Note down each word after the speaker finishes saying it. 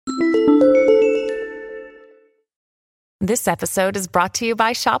This episode is brought to you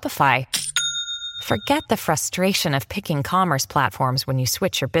by Shopify. Forget the frustration of picking commerce platforms when you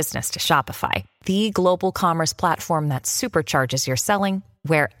switch your business to Shopify, the global commerce platform that supercharges your selling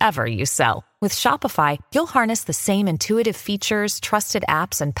wherever you sell. With Shopify, you'll harness the same intuitive features, trusted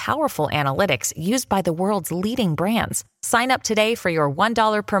apps, and powerful analytics used by the world's leading brands. Sign up today for your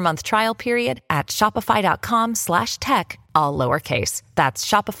 $1 per month trial period at shopify.com/tech, all lowercase. That's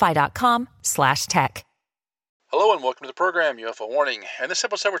shopify.com/tech. Hello and welcome to the program, UFO Warning. In this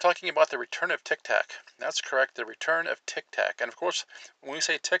episode, we're talking about the return of Tic Tac. That's correct, the return of Tic Tac. And of course, when we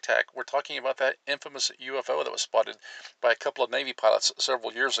say Tic Tac, we're talking about that infamous UFO that was spotted by a couple of Navy pilots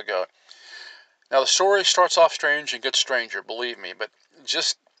several years ago. Now, the story starts off strange and gets stranger, believe me, but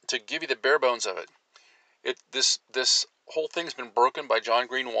just to give you the bare bones of it, this whole thing's been broken by John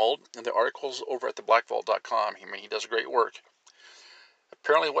Greenwald in the articles over at theblackvault.com. He does great work.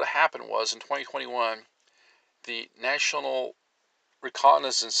 Apparently, what happened was in 2021, the National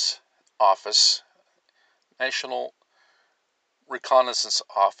Reconnaissance Office, that's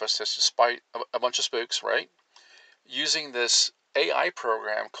despite a bunch of spooks, right? Using this AI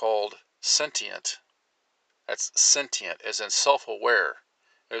program called Sentient. That's sentient, as in self-aware,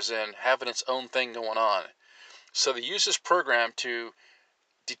 as in having its own thing going on. So they use this program to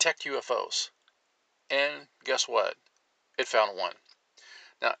detect UFOs. And guess what? It found one.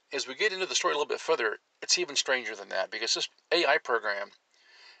 Now, as we get into the story a little bit further, it's even stranger than that, because this AI program,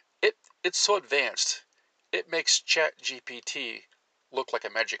 it's so advanced, it makes ChatGPT look like a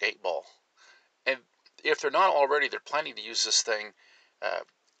magic 8-ball. And if they're not already, they're planning to use this thing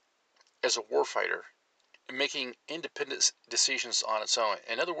as a warfighter, making independent decisions on its own.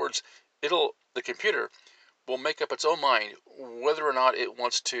 In other words, the computer will make up its own mind whether or not it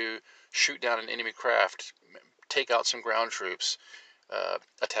wants to shoot down an enemy craft, take out some ground troops,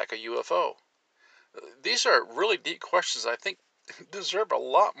 attack a UFO. These are really deep questions I think deserve a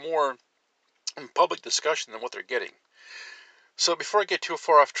lot more public discussion than what they're getting. So before I get too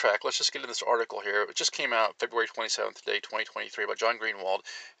far off track, let's just get into this article here. It just came out February 27th, today, 2023, by John Greenwald.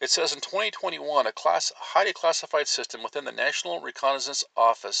 It says, in 2021, a highly classified system within the National Reconnaissance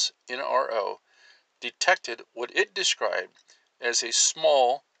Office, NRO, detected what it described as a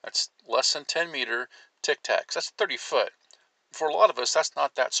small, that's less than 10 meter, Tic Tacs. That's 30 foot. For a lot of us, that's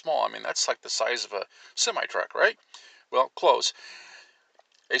not that small. I mean, that's like the size of a semi-truck, right? Well, close.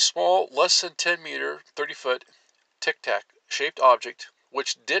 A small, less than 10 meter, 30 foot Tic Tac shaped object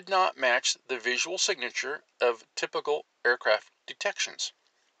which did not match the visual signature of typical aircraft detections.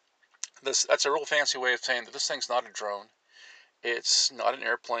 That's a real fancy way of saying that this thing's not a drone. It's not an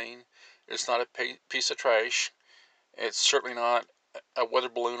airplane. It's not a piece of trash. It's certainly not a weather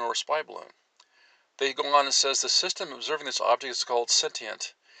balloon or a spy balloon. They go on and says the system observing this object is called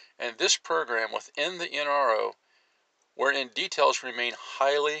Sentient, and this program within the NRO, wherein details remain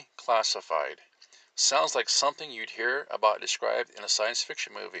highly classified. Sounds like something you'd hear about described in a science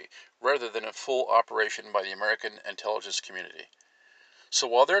fiction movie, rather than in full operation by the American intelligence community. So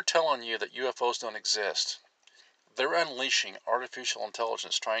while they're telling you that UFOs don't exist, they're unleashing artificial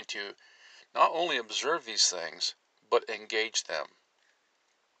intelligence trying to not only observe these things, but engage them.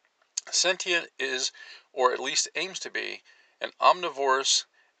 Sentient is, or at least aims to be, an omnivorous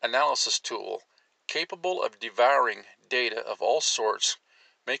analysis tool capable of devouring data of all sorts,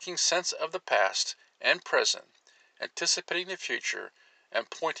 making sense of the past and present, anticipating the future,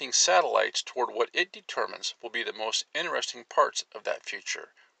 and pointing satellites toward what it determines will be the most interesting parts of that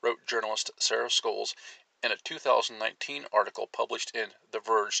future, wrote journalist Sarah Scholes in a 2019 article published in The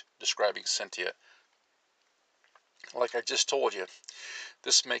Verge describing Sentient. Like I just told you,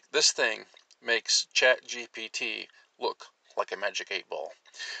 this thing makes ChatGPT look like a magic 8-ball.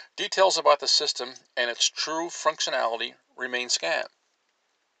 Details about the system and its true functionality remain scant.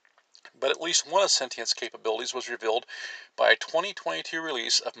 But at least one of Sentient's capabilities was revealed by a 2022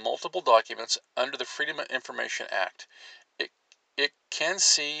 release of multiple documents under the Freedom of Information Act. It can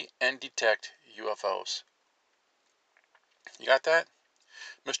see and detect UFOs. You got that?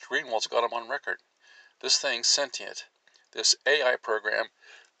 Mr. Greenwald's got them on record. This thing, Sentient, this AI program,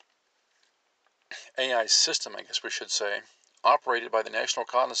 AI system, I guess we should say, operated by the National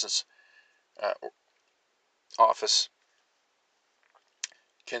Reconnaissance Office,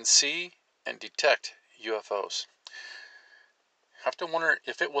 can see and detect UFOs. I have to wonder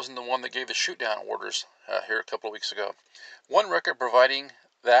if it wasn't the one that gave the shoot-down orders here a couple of weeks ago. One record providing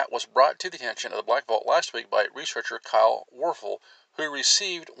that was brought to the attention of the Black Vault last week by researcher Kyle Werfel, who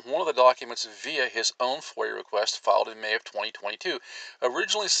received one of the documents via his own FOIA request filed in May of 2022.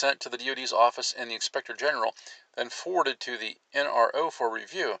 Originally sent to the DoD's office and the Inspector General, then forwarded to the NRO for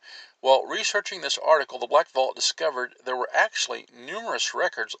review. While researching this article, the Black Vault discovered there were actually numerous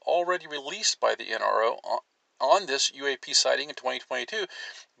records already released by the NRO on this UAP sighting in 2022,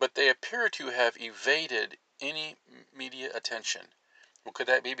 but they appear to have evaded any media attention. Well, could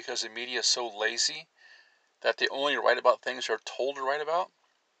that be because the media is so lazy that they only write about things they're told to write about?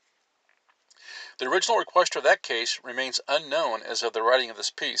 The original requester of that case remains unknown as of the writing of this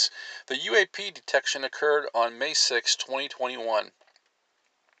piece. The UAP detection occurred on May 6, 2021,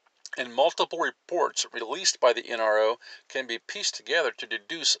 and multiple reports released by the NRO can be pieced together to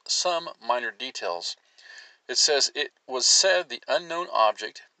deduce some minor details. It says it was said the unknown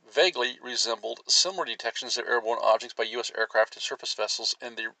object vaguely resembled similar detections of airborne objects by U.S. aircraft and surface vessels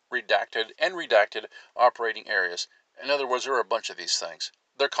in the redacted operating areas. In other words, there are a bunch of these things.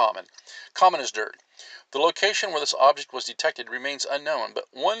 They're common. Common as dirt. The location where this object was detected remains unknown, but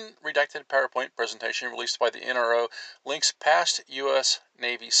one redacted PowerPoint presentation released by the NRO links past U.S.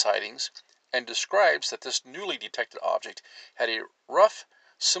 Navy sightings and describes that this newly detected object had a rough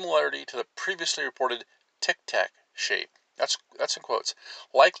similarity to the previously reported tic-tac shape. That's in quotes,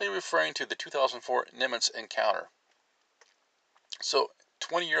 likely referring to the 2004 Nimitz encounter. So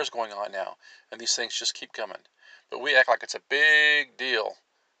 20 years going on now, and these things just keep coming. But we act like it's a big deal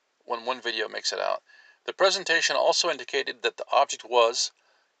when one video makes it out. The presentation also indicated that the object was,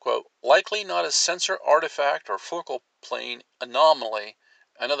 quote, likely not a sensor artifact or focal plane anomaly.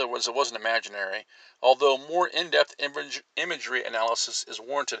 In other words, it wasn't imaginary, although more in-depth imagery analysis is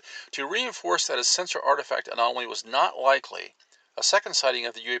warranted. To reinforce that a sensor artifact anomaly was not likely, a second sighting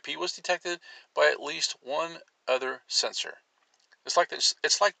of the UAP was detected by at least one other sensor. It's like this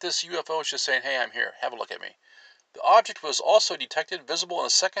UFO is just saying, hey, I'm here, have a look at me. The object was also detected visible in a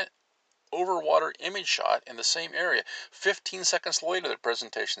second overwater image shot in the same area 15 seconds later, the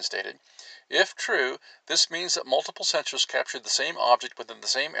presentation stated. If true, this means that multiple sensors captured the same object within the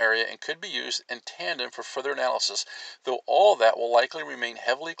same area and could be used in tandem for further analysis, though all that will likely remain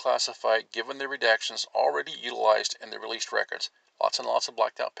heavily classified given the redactions already utilized in the released records. Lots and lots of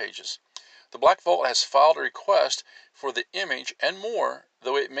blacked out pages. The Black Vault has filed a request for the image and more,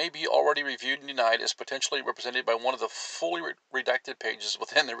 though it may be already reviewed and denied as potentially represented by one of the fully redacted pages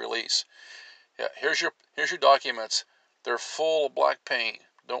within the release. Yeah, here's your documents. They're full of black paint.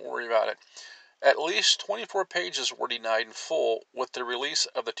 Don't worry about it. At least 24 pages were denied in full with the release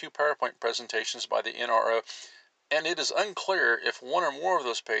of the two PowerPoint presentations by the NRO, and it is unclear if one or more of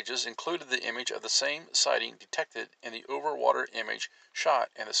those pages included the image of the same sighting detected in the overwater image shot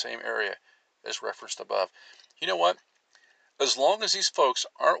in the same area as referenced above. You know what? As long as these folks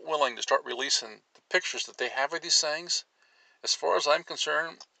aren't willing to start releasing the pictures that they have of these things, as far as I'm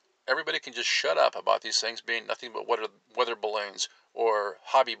concerned, everybody can just shut up about these things being nothing but weather balloons or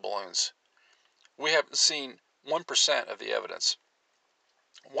hobby balloons. We haven't seen 1% of the evidence.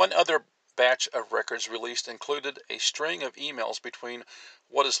 One other batch of records released included a string of emails between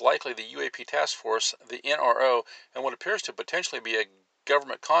what is likely the UAP task force, the NRO, and what appears to potentially be a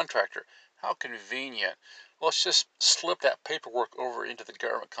government contractor. How convenient. Let's just slip that paperwork over into the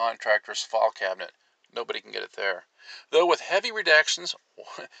government contractor's file cabinet. Nobody can get it there. Though with heavy redactions,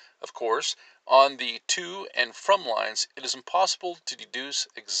 of course, on the to and from lines, it is impossible to deduce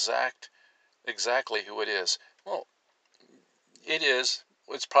exactly who it is. Well,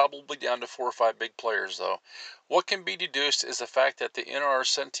 it's probably down to 4 or 5 big players, though. What can be deduced is the fact that the NR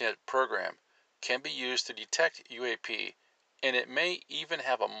Sentient program can be used to detect UAP, and it may even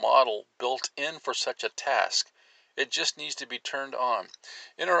have a model built in for such a task. It just needs to be turned on.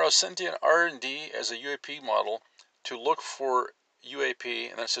 NRO Sentient R&D as a UAP model to look for UAP,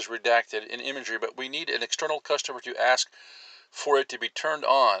 and then it says redacted in imagery, but we need an external customer to ask for it to be turned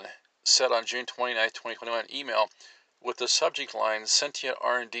on, said on June 29, 2021 email with the subject line Sentient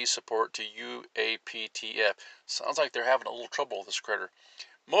R&D support to UAPTF. Sounds like they're having a little trouble with this critter.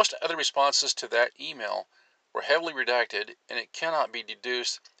 Most other responses to that email were heavily redacted, and it cannot be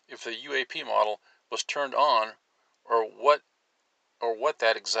deduced if the UAP model was turned on or what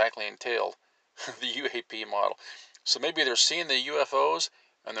that exactly entailed, the UAP model. So maybe they're seeing the UFOs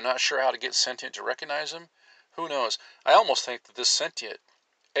and they're not sure how to get Sentient to recognize them. Who knows? I almost think that this Sentient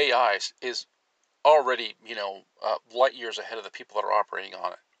AI is already, light years ahead of the people that are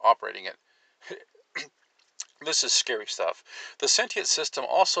operating it. This is scary stuff. The Sentient system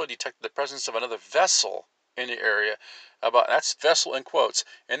also detected the presence of another vessel in the area, that's vessel in quotes,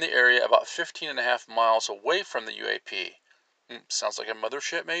 in the area about 15 and a half miles away from the UAP. Sounds like a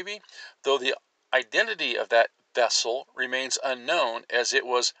mothership, maybe? Though the identity of that vessel remains unknown as it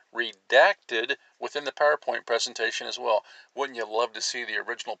was redacted within the PowerPoint presentation as well. Wouldn't you love to see the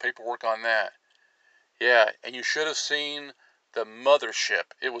original paperwork on that? Yeah, and you should have seen the mothership.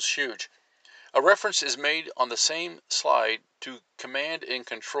 It was huge. A reference is made on the same slide to command and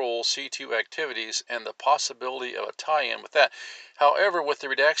control C2 activities and the possibility of a tie-in with that. However, with the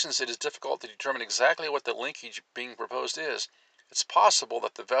redactions, it is difficult to determine exactly what the linkage being proposed is. It's possible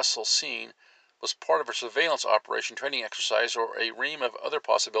that the vessel seen was part of a surveillance operation, training exercise, or a ream of other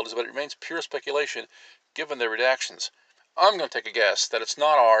possibilities, but it remains pure speculation given the redactions. I'm going to take a guess that it's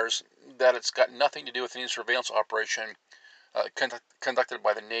not ours, that it's got nothing to do with any surveillance operation conducted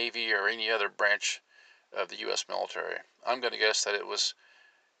by the Navy or any other branch of the U.S. military. I'm going to guess that it was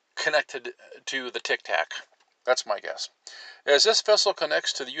connected to the Tic Tac. That's my guess. As this vessel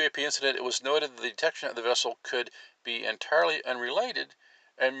connects to the UAP incident, it was noted that the detection of the vessel could be entirely unrelated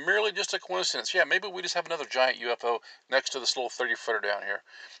and merely just a coincidence. Yeah, maybe we just have another giant UFO next to this little 30-footer down here.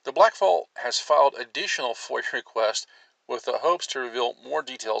 The Black Vault has filed additional FOIA requests with the hopes to reveal more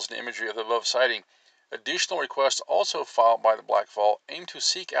details and imagery of the above sighting. Additional requests also filed by the Black Vault aim to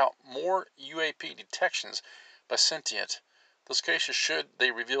seek out more UAP detections by Sentient. Those cases, should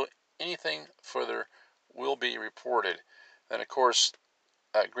they reveal anything further, will be reported. And of course,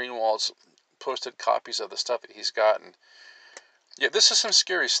 Greenwald's posted copies of the stuff that he's gotten. Yeah, this is some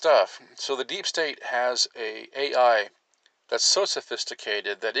scary stuff. So the deep state has a AI that's so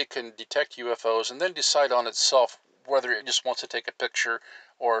sophisticated that it can detect UFOs and then decide on itself whether it just wants to take a picture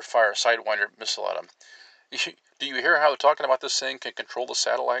or fire a Sidewinder missile at them. Do you hear how they're talking about this thing can control the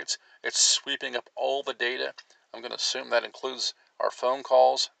satellites? It's sweeping up all the data. I'm going to assume that includes our phone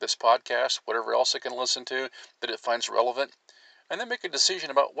calls, this podcast, whatever else it can listen to that it finds relevant, and then make a decision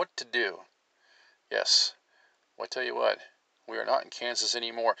about what to do. Yes, well, I tell you what, we are not in Kansas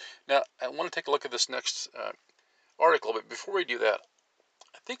anymore. Now, I want to take a look at this next article, but before we do that,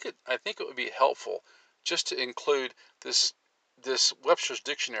 I think it would be helpful just to include this Webster's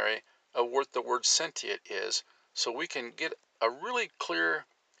dictionary of what the word sentient is, so we can get a really clear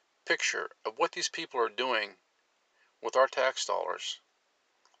picture of what these people are doing with our tax dollars.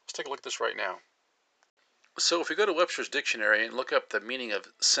 Let's take a look at this right now. So if we go to Webster's dictionary and look up the meaning of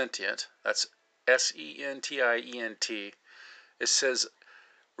sentient, that's S-E-N-T-I-E-N-T, it says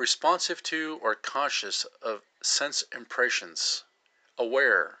responsive to or conscious of sense impressions,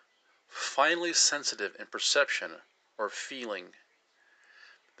 aware, finely sensitive in perception or feeling.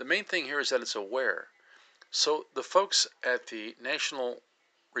 The main thing here is that it's aware. So the folks at the National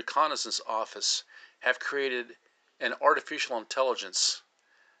Reconnaissance Office have created an artificial intelligence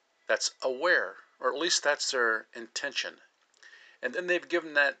that's aware, or at least that's their intention. And then they've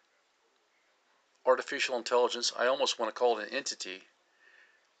given that artificial intelligence, I almost want to call it an entity,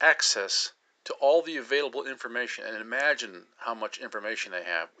 access to all the available information. And imagine how much information they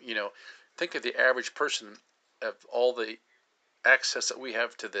have. You know, think of the average person of all the access that we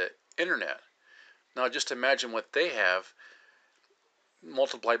have to the internet. Now just imagine what they have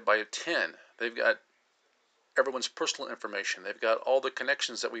multiplied by 10. They've got everyone's personal information. They've got all the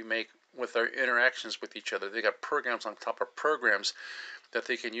connections that we make with our interactions with each other. They've got programs on top of programs that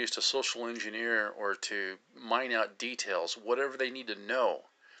they can use to social engineer or to mine out details, whatever they need to know.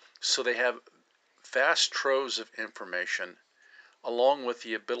 So they have vast troves of information along with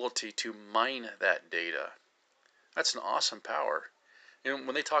the ability to mine that data. That's an awesome power. And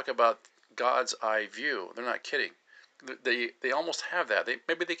when they talk about God's eye view, they're not kidding. They almost have that.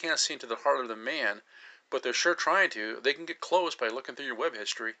 Maybe they can't see into the heart of the man, but they're sure trying to. They can get close by looking through your web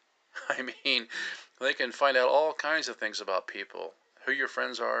history. I mean, they can find out all kinds of things about people, who your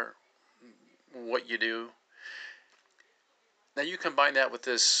friends are, what you do. Now you combine that with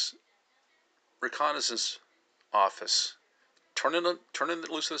this reconnaissance office, turn it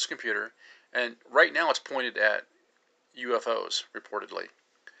loose of this computer, and right now it's pointed at UFOs, reportedly.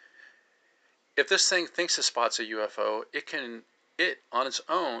 If this thing thinks it spots a UFO, it on its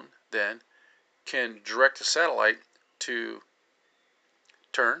own then can direct the satellite to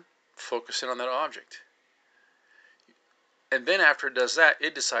turn, focus in on that object. And then after it does that,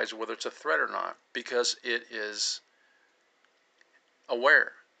 it decides whether it's a threat or not, because it is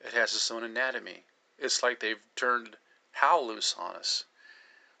aware. It has its own anatomy. It's like they've turned HAL loose on us.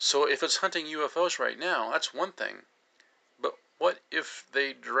 So if it's hunting UFOs right now, that's one thing. But what if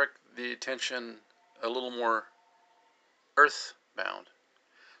they direct the attention a little more earthbound?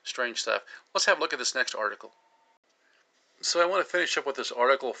 Strange stuff. Let's have a look at this next article. So I want to finish up with this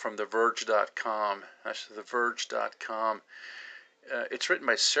article from TheVerge.com. That's TheVerge.com. It's written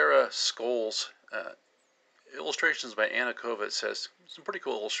by Sarah Scholes. Illustrations by Anna Kova. It says some pretty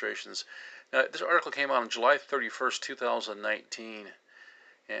cool illustrations. Now, this article came out on July 31st, 2019.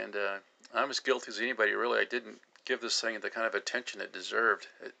 And I'm as guilty as anybody, really. I didn't give this thing the kind of attention it deserved.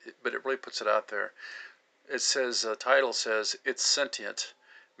 But it really puts it out there. it says, the title says, It's Sentient.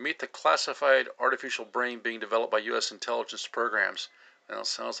 Meet the classified artificial brain being developed by U.S. intelligence programs. Now, it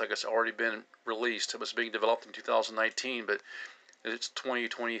sounds like it's already been released. It was being developed in 2019, but it's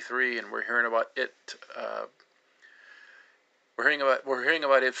 2023, and we're hearing about it. We're hearing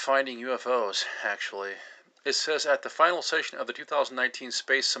about it finding UFOs. Actually, it says at the final session of the 2019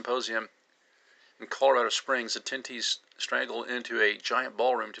 Space Symposium in Colorado Springs, attendees straggled into a giant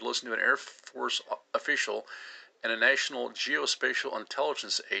ballroom to listen to an Air Force official and a National Geospatial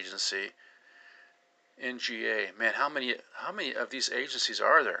Intelligence Agency, NGA. Man, how many of these agencies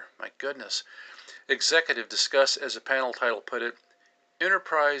are there? My goodness. Executive discuss, as the panel title put it,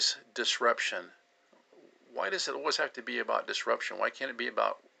 enterprise disruption. Why does it always have to be about disruption? Why can't it be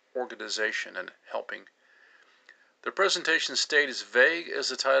about organization and helping? The presentation stayed as vague as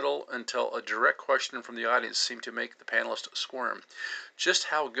the title until a direct question from the audience seemed to make the panelists squirm. Just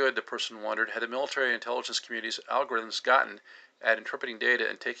how good, the person wondered, had the military intelligence community's algorithms gotten at interpreting data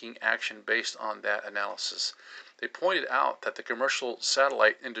and taking action based on that analysis? They pointed out that the commercial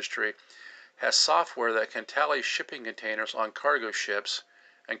satellite industry has software that can tally shipping containers on cargo ships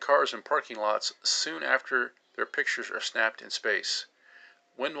and cars in parking lots soon after their pictures are snapped in space.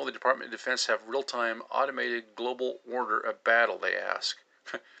 When will the Department of Defense have real-time automated global order of battle, they ask.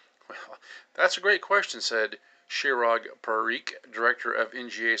 Well, that's a great question, said Chirag Parikh, director of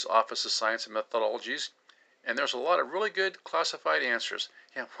NGA's Office of Science and Methodologies. And there's a lot of really good classified answers.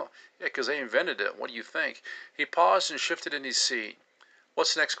 Yeah, because they invented it. What do you think? He paused and shifted in his seat.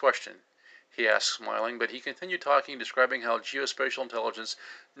 What's the next question? He asked, smiling, but he continued talking, describing how geospatial intelligence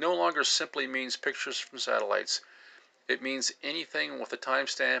no longer simply means pictures from satellites. It means anything with a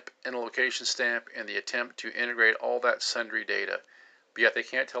timestamp and a location stamp in the attempt to integrate all that sundry data. But yet they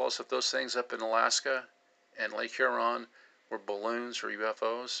can't tell us if those things up in Alaska and Lake Huron were balloons or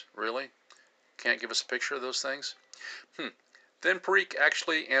UFOs. Really? Can't give us a picture of those things? Then Parikh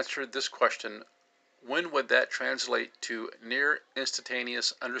actually answered this question. When would that translate to near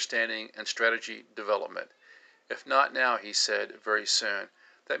instantaneous understanding and strategy development? If not now, he said, very soon.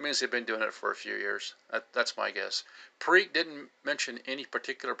 That means they've been doing it for a few years. That's my guess. Parikh didn't mention any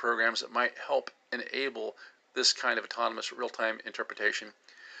particular programs that might help enable this kind of autonomous real-time interpretation,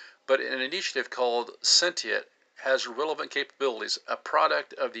 but an initiative called Sentient has relevant capabilities, a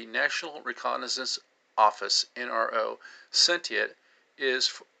product of the National Reconnaissance Office, NRO. Sentient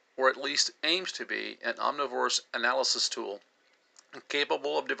is, or at least aims to be, an omnivorous analysis tool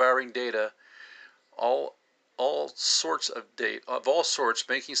capable of devouring data, all sorts of data, of all sorts,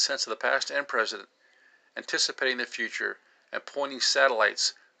 making sense of the past and present, anticipating the future, and pointing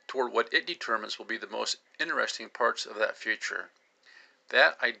satellites toward what it determines will be the most interesting parts of that future.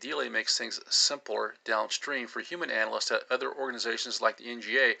 That ideally makes things simpler downstream for human analysts at other organizations like the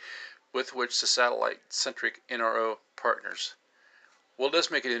NGA, with which the satellite-centric NRO partners. Well, it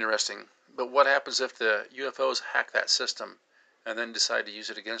does make it interesting, but what happens if the UFOs hack that system and then decide to use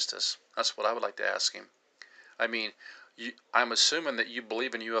it against us? That's what I would like to ask him. I mean, I'm assuming that you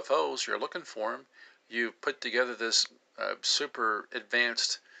believe in UFOs, you're looking for them, you put together this super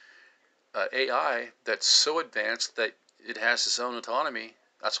advanced AI that's so advanced that it has its own autonomy.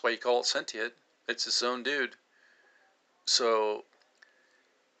 That's why you call it sentient. It's its own dude. So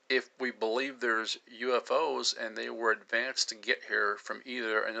if we believe there's UFOs and they were advanced to get here from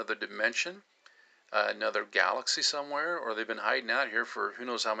either another dimension, another galaxy somewhere, or they've been hiding out here for who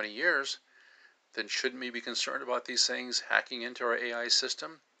knows how many years, then shouldn't we be concerned about these things hacking into our AI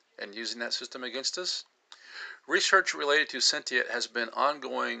system and using that system against us? Research related to Sentient has been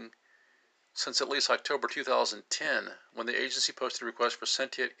ongoing since at least October 2010, when the agency posted a request for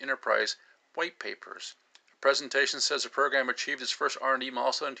Sentient Enterprise white papers. The presentation says the program achieved its first R&D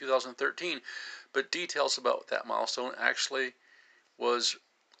milestone in 2013, but details about that milestone actually was...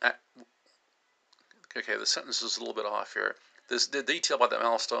 Okay, the sentence is a little bit off here. The detail about that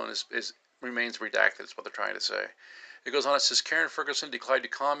milestone remains redacted, is what they're trying to say. It goes on, it says, Karen Ferguson declined to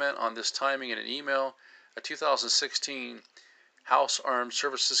comment on this timing in an email. A 2016 House Armed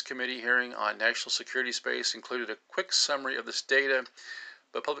Services Committee hearing on national security space included a quick summary of this data,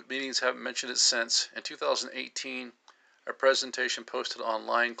 but public meetings haven't mentioned it since. In 2018, a presentation posted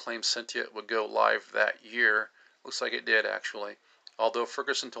online claimed Sentient would go live that year. Looks like it did, actually. Although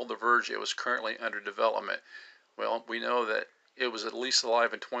Ferguson told The Verge it was currently under development. Well, we know that it was at least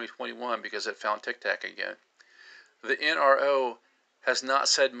alive in 2021 because it found Tic Tac again. The NRO has not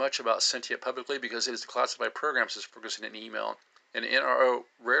said much about Sentient publicly because it is a classified program, says Ferguson in an email, and the NRO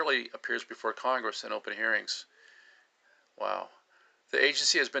rarely appears before Congress in open hearings. Wow. The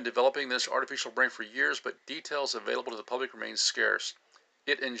agency has been developing this artificial brain for years, but details available to the public remain scarce.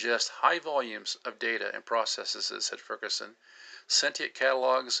 It ingests high volumes of data and processes it, said Ferguson. Sentient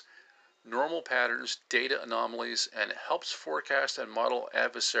catalogs normal patterns, data anomalies, and helps forecast and model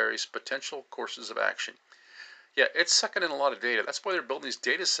adversaries' potential courses of action. Yeah, it's sucking in a lot of data. That's why they're building these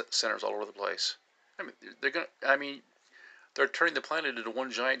data centers all over the place. They're turning the planet into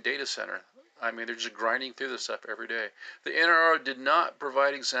one giant data center. They're just grinding through this stuff every day. The NRO did not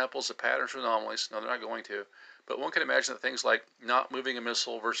provide examples of patterns or anomalies. No, they're not going to. But one can imagine that things like not moving a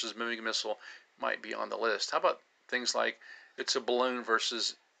missile versus moving a missile might be on the list. How about things like it's a balloon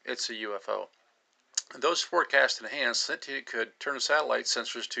versus it's a UFO? Those forecasts in hand, Sentient could turn satellite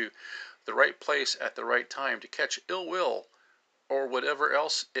sensors to the right place at the right time to catch ill will or whatever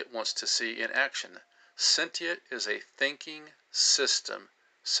else it wants to see in action. Sentient is a thinking system,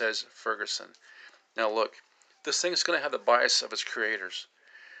 says Ferguson. Now look, this thing's going to have the bias of its creators.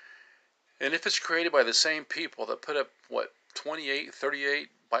 And if it's created by the same people that put up, 28, 38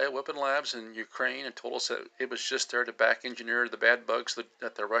 bioweapon labs in Ukraine and told us that it was just there to back engineer the bad bugs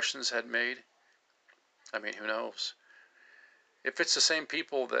that the Russians had made, who knows? If it's the same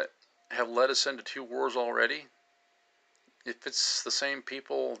people that have led us into 2 wars already, if it's the same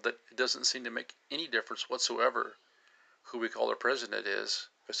people that it doesn't seem to make any difference whatsoever who we call our president is,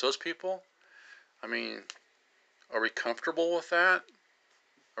 if it's those people, are we comfortable with that?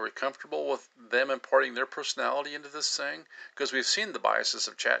 Are we comfortable with them imparting their personality into this thing? Because we've seen the biases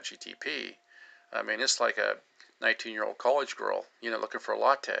of ChatGTP. It's like a 19-year-old college girl, looking for a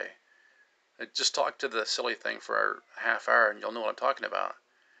latte. Just talk to the silly thing for a half hour and you'll know what I'm talking about.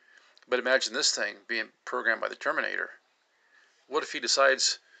 But imagine this thing being programmed by the Terminator. What if he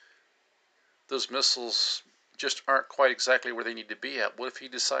decides those missiles just aren't quite exactly where they need to be at? What if he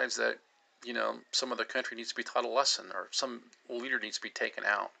decides that, some other country needs to be taught a lesson or some leader needs to be taken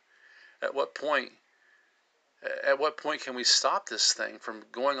out? At what point can we stop this thing from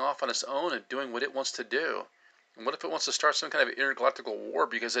going off on its own and doing what it wants to do? And what if it wants to start some kind of intergalactic war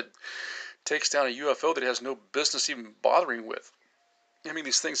because it takes down a UFO that it has no business even bothering with?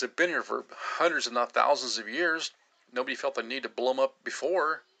 These things have been here for hundreds, if not thousands of years. Nobody felt the need to blow them up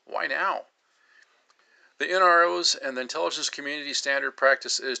before. Why now? The NRO's and the intelligence community standard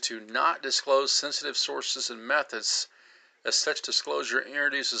practice is to not disclose sensitive sources and methods, as such disclosure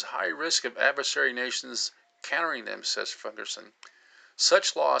introduces high risk of adversary nations countering them, says Ferguson.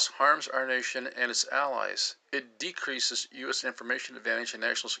 Such loss harms our nation and its allies. It decreases U.S. information advantage and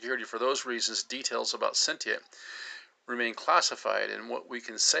national security. For those reasons, details about Sentient remain classified, and what we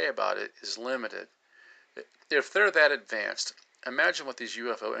can say about it is limited. If they're that advanced, imagine what these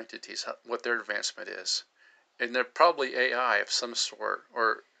UFO entities, what their advancement is. And they're probably AI of some sort,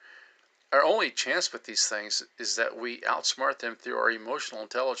 or our only chance with these things is that we outsmart them through our emotional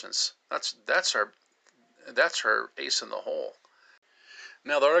intelligence. That's our ace in the hole.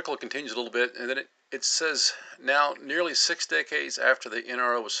 Now the article continues a little bit, and then it says, now nearly 6 decades after the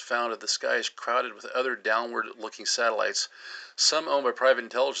NRO was founded, the sky is crowded with other downward-looking satellites, some owned by private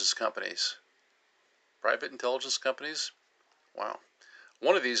intelligence companies. Private intelligence companies? Wow.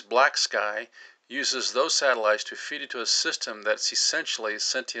 One of these, Black Sky, uses those satellites to feed into a system that's essentially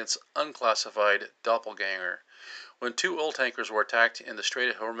Sentient's unclassified doppelganger. When 2 oil tankers were attacked in the Strait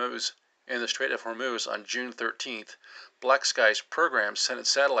of Hormuz on June 13th, Black Sky's program sent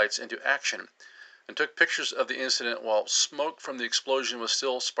its satellites into action and took pictures of the incident while smoke from the explosion was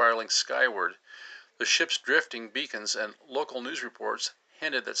still spiraling skyward. The ship's drifting beacons and local news reports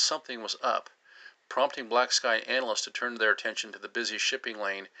hinted that something was up, prompting Black Sky analysts to turn their attention to the busy shipping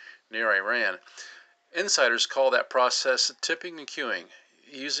lane near Iran. Insiders call that process tipping and cueing,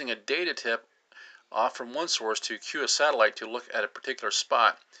 using a data tip off from one source to cue a satellite to look at a particular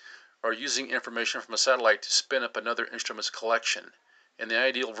spot, or using information from a satellite to spin up another instrument's collection. In the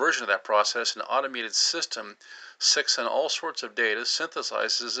ideal version of that process, an automated system sucks in all sorts of data,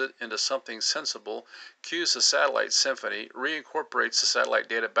 synthesizes it into something sensible, cues the satellite symphony, reincorporates the satellite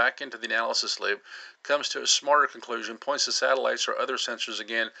data back into the analysis loop, comes to a smarter conclusion, points the satellites or other sensors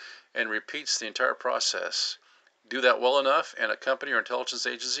again, and repeats the entire process. Do that well enough, and a company or intelligence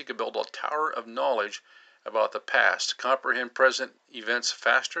agency could build a tower of knowledge about the past, comprehend present events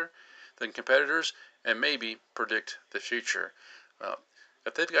faster than competitors, and maybe predict the future.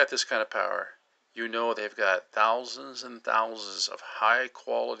 If they've got this kind of power, they've got thousands and thousands of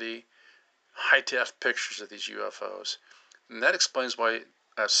high-quality, high-def pictures of these UFOs. And that explains why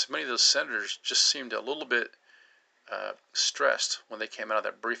so many of those senators just seemed a little bit stressed when they came out of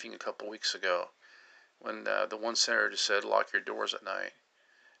that briefing a couple weeks ago, when the one senator just said, lock your doors at night.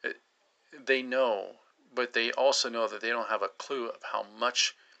 They know, but they also know that they don't have a clue of how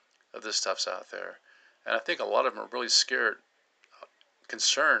much of this stuff's out there. And I think a lot of them are really scared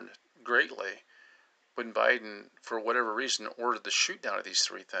concerned greatly when Biden, for whatever reason, ordered the shoot down of these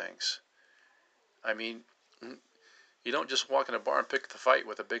three things. I mean, you don't just walk in a bar and pick the fight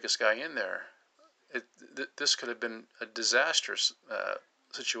with the biggest guy in there. This could have been a disastrous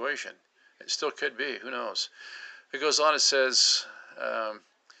situation. It still could be. Who knows? It goes on. It says,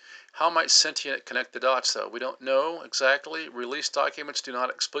 how might Sentient connect the dots, though? We don't know exactly. Released documents do not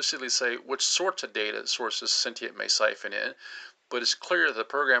explicitly say which sorts of data sources Sentient may siphon in, but it's clear that the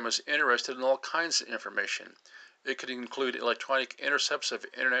program is interested in all kinds of information. It could include electronic intercepts of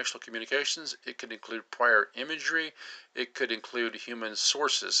international communications. It could include prior imagery. It could include human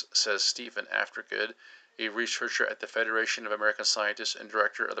sources, says Stephen Aftergood, a researcher at the Federation of American Scientists and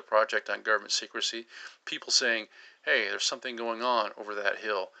director of the Project on Government Secrecy. People saying, hey, there's something going on over that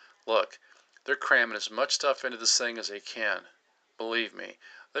hill. Look, they're cramming as much stuff into this thing as they can. Believe me,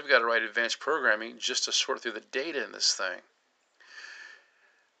 they've got to write advanced programming just to sort through the data in this thing.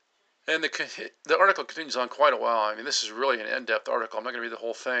 And the article continues on quite a while. I mean, this is really an in-depth article. I'm not going to read the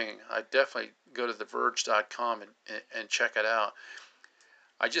whole thing. I definitely go to theverge.com and check it out.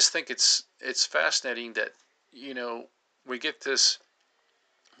 I just think it's fascinating that, you know, we get this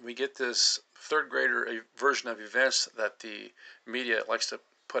third grader version of events that the media likes to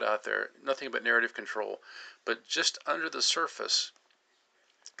put out there. Nothing but narrative control. But just under the surface,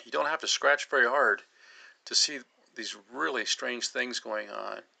 you don't have to scratch very hard to see these really strange things going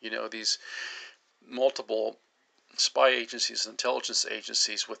on. You know, these multiple spy agencies, intelligence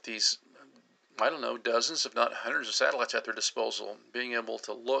agencies with these, I don't know, dozens if not hundreds of satellites at their disposal, being able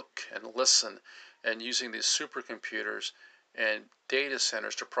to look and listen and using these supercomputers and data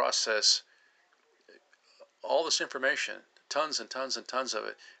centers to process all this information, tons and tons and tons of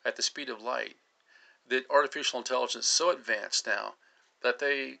it, at the speed of light. The artificial intelligence is so advanced now that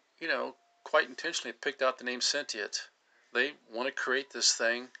they, you know, quite intentionally picked out the name Sentient. They want to create this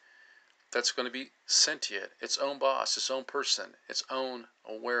thing that's going to be sentient, its own boss, its own person, its own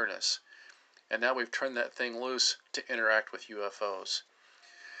awareness. And now we've turned that thing loose to interact with UFOs.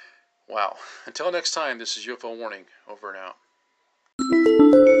 Wow. Until next time, this is UFO Warning. Over and out.